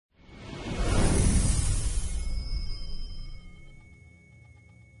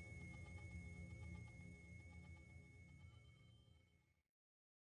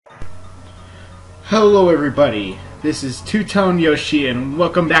Hello everybody, this is Two-Tone Yoshi and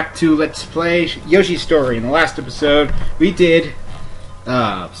welcome back to Let's Play Yoshi Story. In the last episode, we did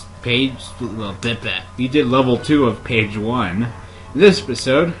we did level 2 of page 1. In this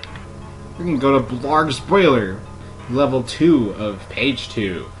episode, we're going to go to Blarg's Boiler, level 2 of page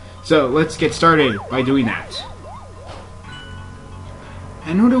 2. So let's get started by doing that.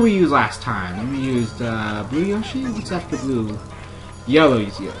 And who did we use last time? We used Blue Yoshi? What's after Blue? Yellow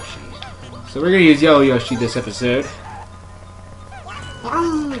Yoshi. So we're going to use Yellow Yoshi this episode.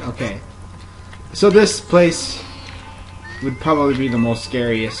 Okay. So this place would probably be the most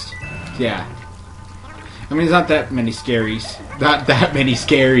scariest. Yeah. I mean, there's not that many scaries. Not that many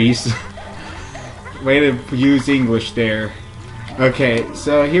scaries. Way to use English there. Okay,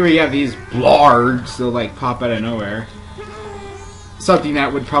 so here we have these blargs. They'll like pop out of nowhere. Something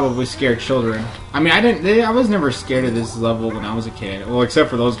that would probably scare children. I mean, I was never scared of this level when I was a kid. Well,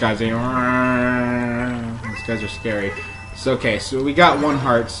 except for those guys. These guys are scary. So, okay, so we got 1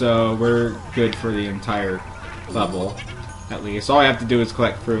 heart, so we're good for the entire level, at least. All I have to do is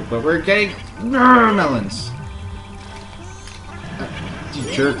collect fruit, but we're getting melons.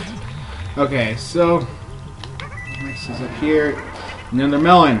 You jerk. Okay, so next is up here. Another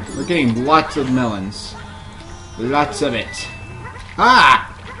melon. We're getting lots of melons. Lots of it. Ah!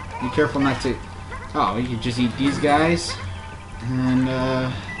 Be careful not to... Oh, we can just eat these guys. And,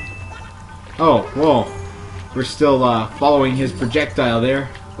 oh, whoa. We're still, following his projectile there.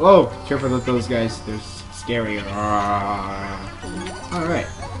 Whoa! Careful with those guys. They're scary. Alright.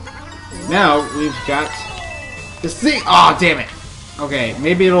 Now, we've got this thing. Oh, damn it! Okay,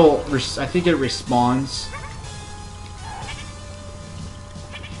 maybe it'll... I think it respawns.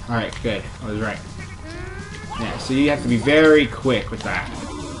 Alright, good. I was right. Yeah, so you have to be very quick with that.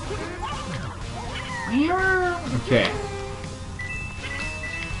 Okay.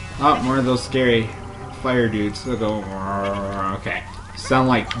 Oh, more of those scary fire dudes. They'll go... Okay. Sound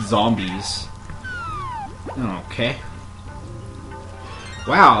like zombies. Okay.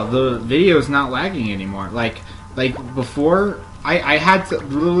 Wow, the video is not lagging anymore. Like before, I had to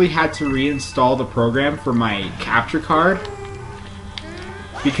literally had to reinstall the program for my capture card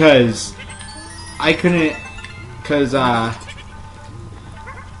because I couldn't. Because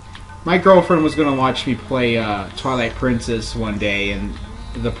my girlfriend was going to watch me play Twilight Princess one day, and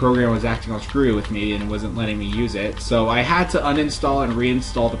the program was acting all screwy with me and wasn't letting me use it. So I had to uninstall and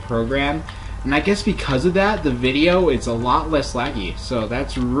reinstall the program, and I guess because of that, the video is a lot less laggy. So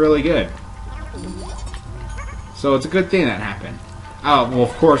that's really good. So it's a good thing that happened. Oh, well,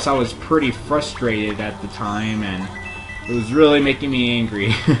 of course, I was pretty frustrated at the time, and it was really making me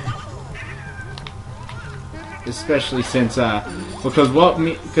angry. Especially since, because what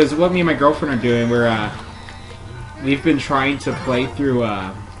me and my girlfriend are doing, we've been trying to play through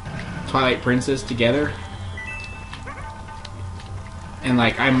Twilight Princess together, and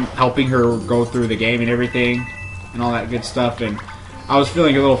like I'm helping her go through the game and everything, and all that good stuff. And I was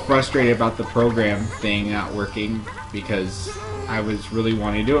feeling a little frustrated about the program thing not working because I was really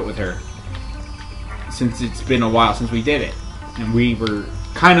wanting to do it with her, since it's been a while since we did it, and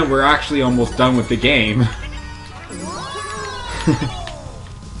we're actually almost done with the game.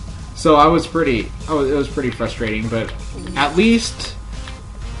 So it was pretty frustrating, but at least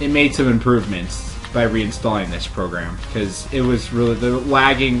it made some improvements by reinstalling this program, because it was really, the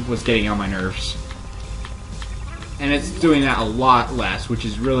lagging was getting on my nerves, and it's doing that a lot less, which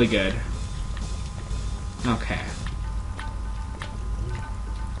is really good. Okay,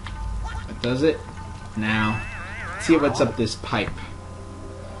 that does it. Now let's see what's up this pipe.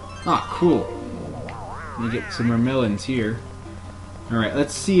 Ah, cool. Let me get some more melons here. Alright,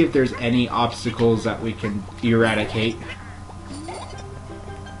 let's see if there's any obstacles that we can eradicate.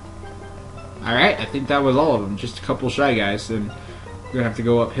 Alright, I think that was all of them. Just a couple Shy Guys, and we're gonna have to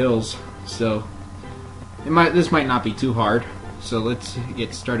go up hills. So this might not be too hard. So let's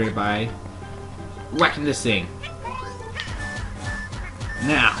get started by whacking this thing.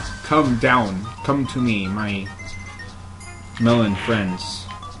 Now, come down. Come to me, my melon friends.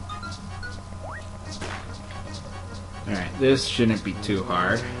 Alright, this shouldn't be too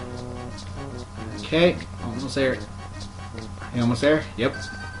hard. Okay, almost there. You almost there? Yep,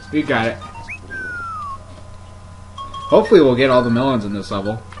 we got it. Hopefully we'll get all the melons in this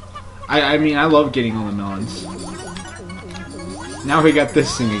level. I mean, I love getting all the melons. Now we got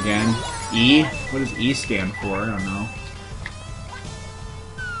this thing again. E? What does E stand for? I don't know.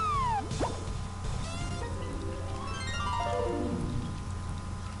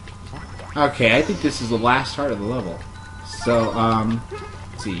 Okay, I think this is the last part of the level. So,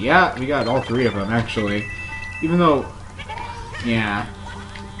 let's see. Yeah, we got all 3 of them, actually. Even though, yeah.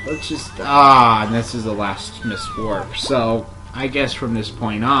 let's just... Ah, and this is the last missed warp. So, I guess from this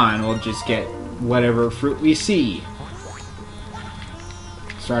point on, we'll just get whatever fruit we see.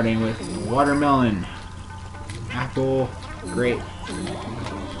 Starting with watermelon. Apple. Great.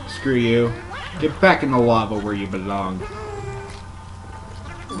 Screw you. Get back in the lava where you belong.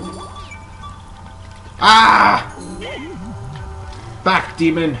 Ah! Back,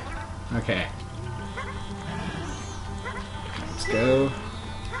 demon! Okay. Let's go.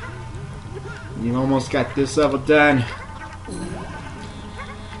 You almost got this level done.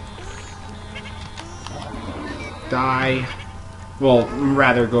 Die. Well,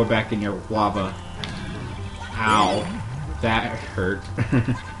 rather go back in your lava. Ow. That hurt.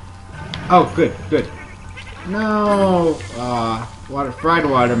 Oh, good, good. No! Fried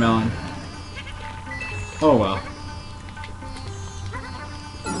watermelon. Oh well.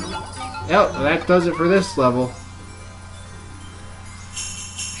 Yep, that does it for this level.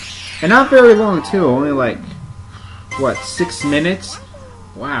 And not very long too, only like, what, 6 minutes?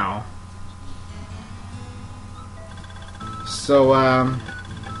 Wow. So,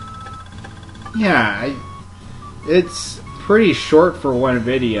 yeah, it's pretty short for one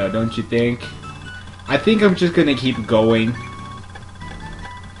video, don't you think? I think I'm just gonna keep going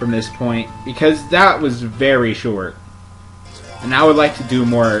from this point, because that was very short. And I would like to do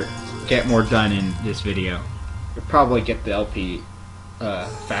more, get more done in this video. I'll probably get the LP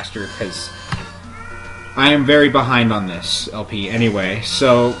faster, because I am very behind on this LP anyway.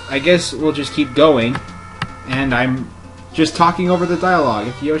 So I guess we'll just keep going, and I'm just talking over the dialogue.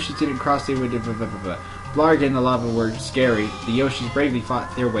 If the Yoshi didn't cross, they would... Blarggy and the lava were scary. The Yoshis bravely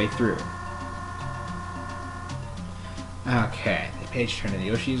fought their way through. Okay, the page turned and the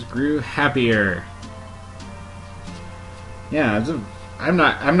Yoshis grew happier. Yeah, I'm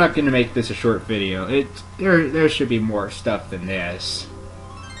not gonna make this a short video. There should be more stuff than this.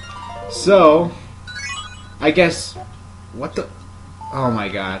 So, I guess, what the? Oh my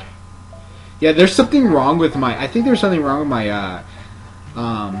god. Yeah, there's something wrong with my. I think there's something wrong with my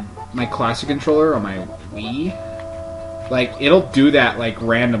my classic controller on my Wii. Like, it'll do that like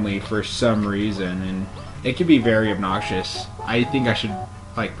randomly for some reason, and it can be very obnoxious. I think I should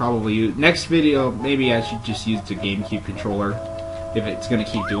like probably use, next video. Maybe I should just use the GameCube controller if it's gonna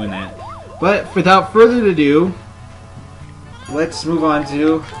keep doing that. But without further ado, let's move on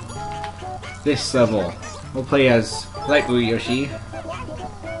to this level. We'll play as Light Blue Yoshi,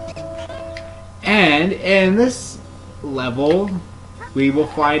 and in this level, we will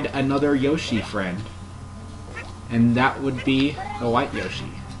find another Yoshi friend, and that would be the White Yoshi.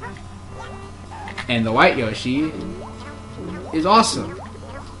 And the White Yoshi is awesome.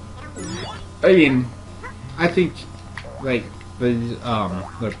 I mean, I think like the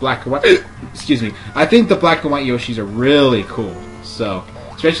black and white. Excuse me. I think the black and white Yoshis are really cool. So,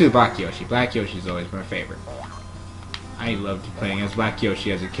 especially the Black Yoshi. Black Yoshi is always my favorite. I loved playing as Black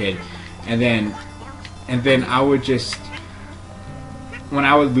Yoshi as a kid, and then I would just, when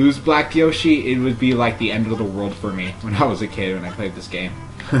I would lose Black Yoshi, it would be like the end of the world for me when I was a kid when I played this game.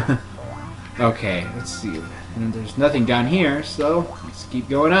 Okay, let's see. And there's nothing down here, so let's keep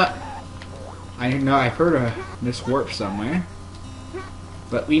going up. I know I've heard of this warp somewhere,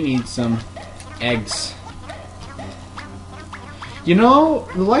 but we need some eggs. You know,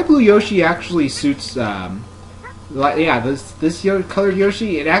 the light blue Yoshi actually suits. Yeah, this colored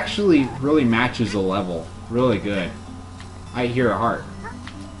Yoshi, it actually really matches the level, really good. I hear a heart.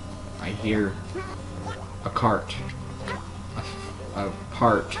 I hear a cart. A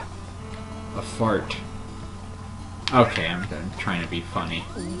part. A fart. Okay, I'm done trying to be funny.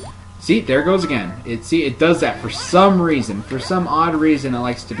 See, there it goes again. It does that for some reason. For some odd reason, it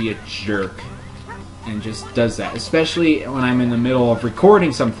likes to be a jerk. And just does that. Especially when I'm in the middle of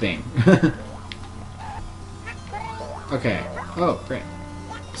recording something. Okay. Oh, great.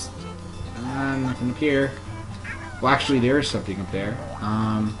 Nothing up here. Well, actually, there is something up there.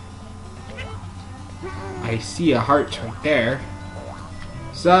 I see a heart right there.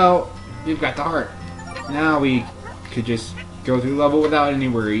 So, we've got the heart. Now we could just go through the level without any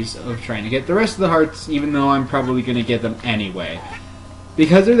worries of trying to get the rest of the hearts, even though I'm probably going to get them anyway.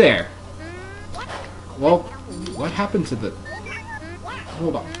 Because they're there. Well, what happened to the...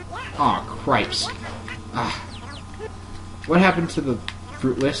 Hold on. Aw, cripes. Ah. What happened to the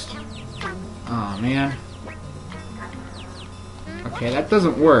fruit list? Aw, man. Okay, that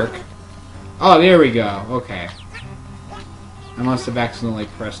doesn't work. Oh, there we go. Okay. I must have accidentally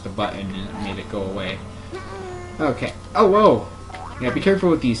pressed a button and it made it go away. Okay. Oh, whoa. Yeah, be careful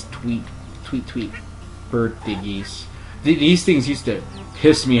with these tweet bird thingies. These things used to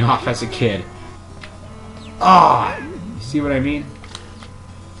piss me off as a kid. Ah! You see what I mean?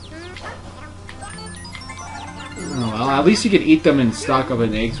 At least you could eat them and stock up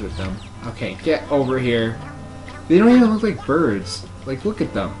on eggs with them. Okay, get over here. They don't even look like birds. Like, look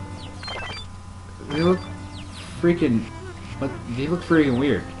at them. They look freaking... What? They look freaking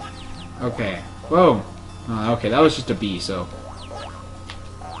weird. Okay. Whoa. Okay, that was just a bee, so...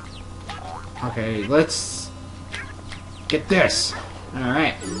 Okay, let's... get this.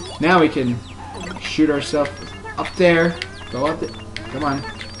 Alright. Now we can shoot ourselves up there. Go up there. Come on.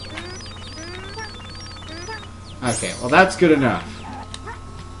 Okay, well that's good enough.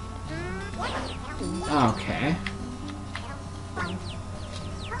 Okay.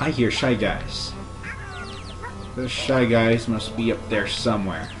 I hear Shy Guys. Those Shy Guys must be up there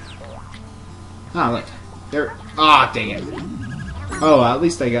somewhere. Ah, look. They're... Ah, dang it. Oh, at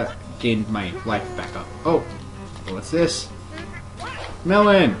least I gained my life back up. Oh, what's this?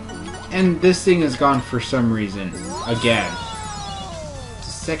 Melon! And this thing is gone for some reason. Again. It's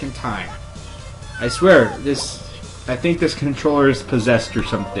the second time. I swear, I think this controller is possessed or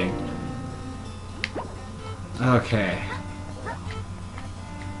something. Okay.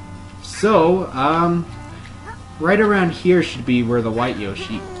 So, right around here should be where the white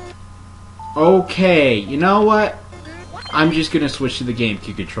Yoshi... Okay, you know what? I'm just gonna switch to the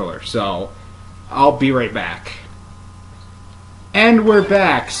GameCube controller, so I'll be right back. And we're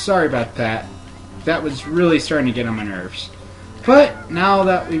back. Sorry about that. That was really starting to get on my nerves. But now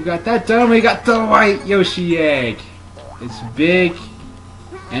that we've got that done, we got the white Yoshi egg. It's big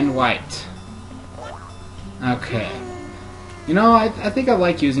and white. Okay. You know, I think I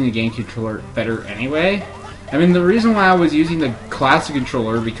like using the game controller better anyway. I mean, the reason why I was using the classic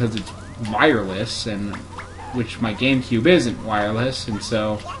controller because it's wireless, and which my GameCube isn't wireless, and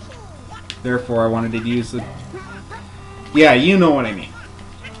so therefore I wanted to use the... Yeah, you know what I mean.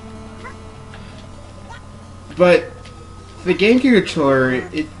 But the GameCube controller,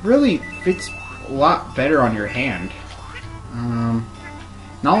 it really fits a lot better on your hand.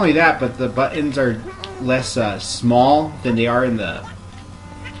 Not only that, but the buttons are less small than they are in the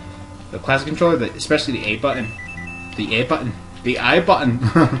classic controller, especially the A button. The A button. The I button.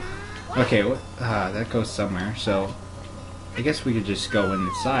 Okay, that goes somewhere, so I guess we could just go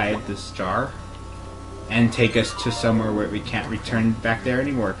inside this jar and take us to somewhere where we can't return back there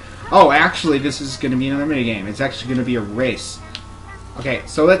anymore. Oh, actually, this is going to be another minigame. It's actually going to be a race. Okay,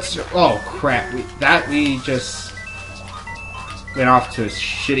 so let's... Oh, crap. We just went off to a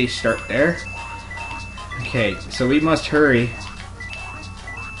shitty start there. Okay, so we must hurry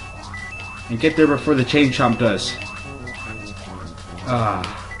and get there before the chain chomp does.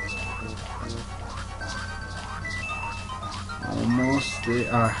 Almost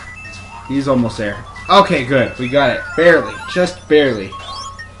there. He's almost there. Okay, good. We got it. Barely. Just barely.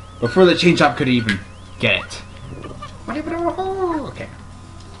 Before the chain chomp could even get it. Okay.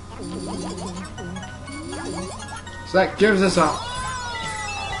 So that gives us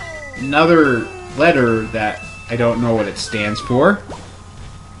another letter that I don't know what it stands for.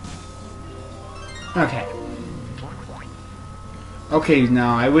 Okay. Okay,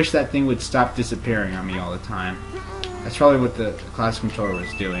 now I wish that thing would stop disappearing on me all the time. That's probably what the classic controller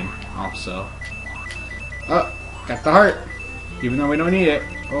was doing, also. Oh, got the heart. Even though we don't need it.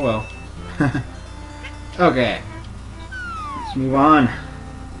 Oh well. Okay. Let's move on.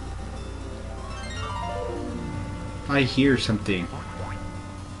 I hear something.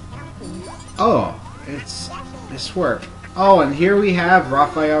 Oh, it's Swerve. Oh, and here we have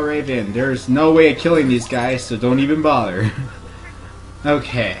Raphael Raven. There's no way of killing these guys, so don't even bother.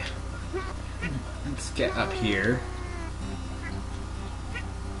 Okay. Let's get up here.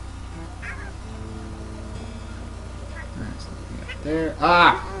 There.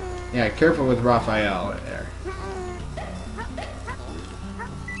 Ah! Yeah, careful with Raphael there.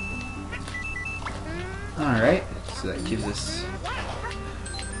 Alright, so that gives us...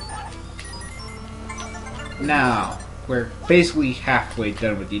 Now, we're basically halfway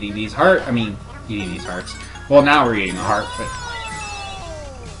done with eating these hearts. eating these hearts. Well, now we're eating a heart, but...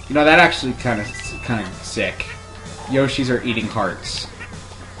 You know, that actually kind of sick. Yoshis are eating hearts.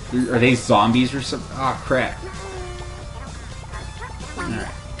 Are they zombies or something? Oh, crap.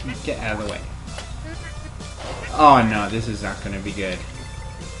 Alright, get out of the way. Oh no, this is not going to be good.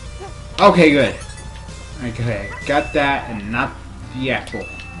 Okay, good. Okay, got that and not the apple.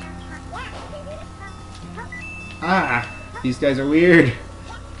 Ah, these guys are weird.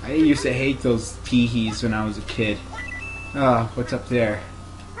 I used to hate those teehees when I was a kid. Oh, what's up there?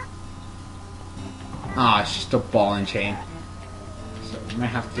 Ah, it's just a ball and chain. So we might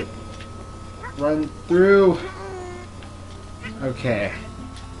have to run through. Okay.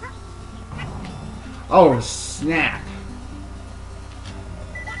 Oh, snap.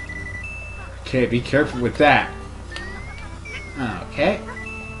 Okay, be careful with that. Okay.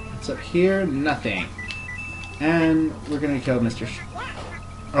 What's up here? Nothing. And we're gonna kill Mr.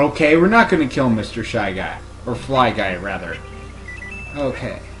 Okay, we're not gonna kill Mr. Shy Guy. Or Fly Guy, rather.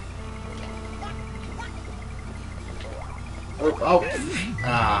 Okay.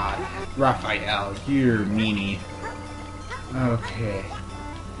 Raphael, you're meanie. Okay.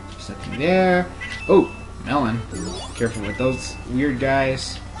 Something there. Oh, melon. Careful with those weird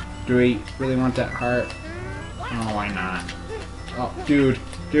guys. Do we really want that heart? Oh, why not? Oh, dude.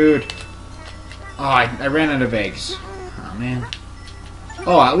 Oh, I ran out of eggs. Oh, man.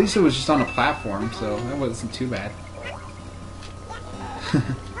 Oh, at least it was just on a platform, so that wasn't too bad.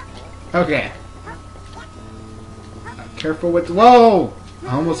 Okay. Careful with... Whoa!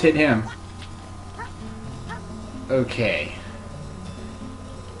 I almost hit him. Okay.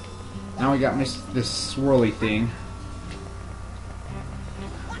 Now we got this swirly thing.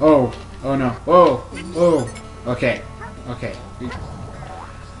 Oh no. Whoa. Okay.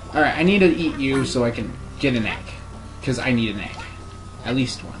 Alright, I need to eat you so I can get an egg. Because I need an egg. At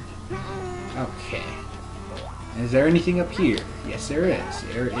least one. Okay. Is there anything up here? Yes, there is.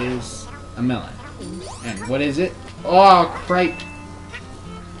 There is a melon. And what is it? Oh, crap.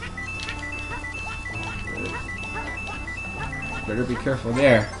 Better be careful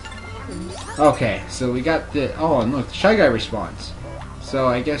there. Okay, so we got the... Oh, and look, the Shy Guy respawns. So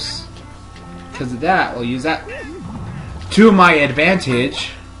I guess because of that, we'll use that to my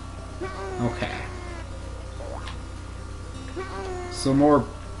advantage. Okay. Some more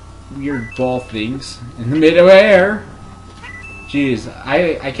weird ball things in the midair. Jeez,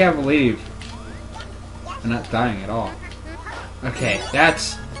 I can't believe I'm not dying at all. Okay,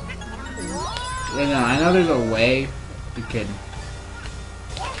 that's... You know, I know there's a way you can...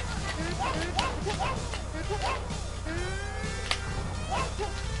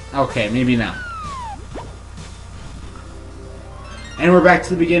 Okay, maybe now. And we're back to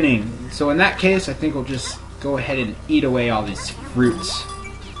the beginning. So in that case, I think we'll just go ahead and eat away all these fruits.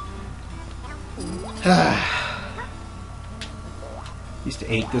 Used to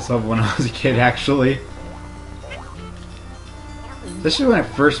hate this level when I was a kid, actually. Especially when I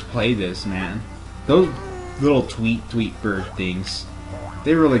first played this, man. Those little tweet bird things.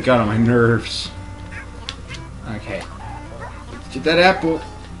 They really got on my nerves. Okay. Get that apple.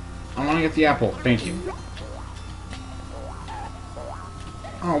 I want to get the apple. Thank you.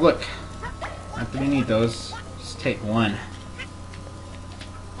 Oh, look. Not that we need those. Just take one.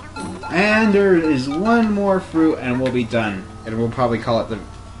 And there is one more fruit and we'll be done. And we'll probably call it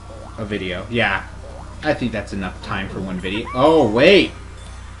a video. Yeah. I think that's enough time for one video. Oh, wait.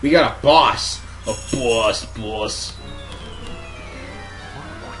 We got a boss. A boss.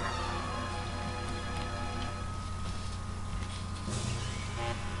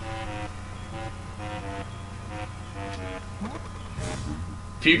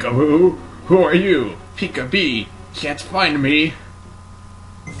 Peekaboo, who are you? Peekabee, can't find me.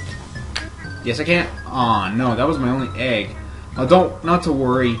 Yes, I can't. Aw, no, that was my only egg. Not to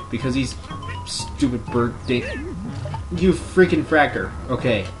worry, because he's stupid bird dick. You freaking fracker.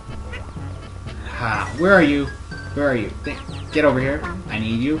 Okay. Ha, where are you? Get over here. I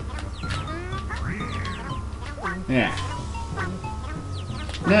need you. Yeah.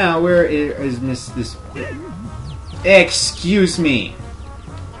 Now, where is this? Excuse me.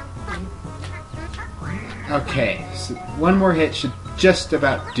 Okay, so one more hit should just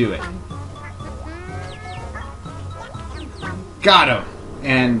about do it. Got him!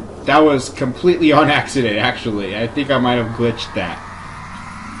 And that was completely on accident, actually. I think I might have glitched that.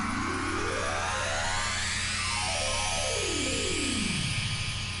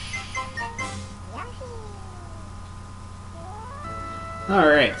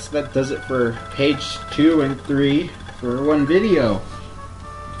 Alright, so that does it for page 2 and 3 for one video.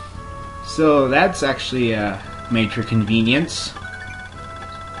 So that's actually a major convenience.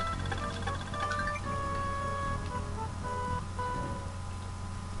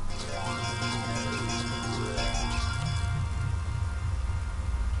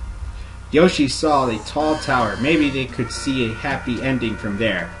 Yoshi saw a tall tower. Maybe they could see a happy ending from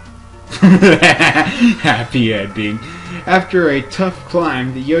there. Happy ending. After a tough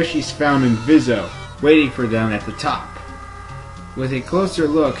climb, the Yoshis found Inviso, waiting for them at the top. With a closer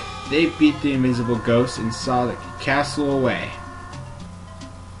look, they beat the invisible ghost and saw the castle away.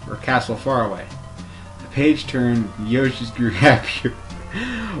 Or castle far away. The page turned, the Yoshis grew happier.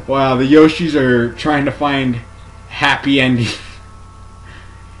 Wow, the Yoshis are trying to find happy ending.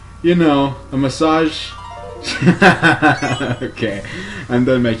 You know, a massage. Okay, I'm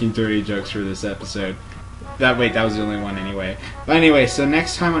done making dirty jokes for this episode. That was the only one anyway. But anyway, so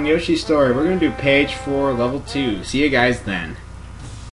next time on Yoshi's Story, we're going to do page 4, level 2. See you guys then.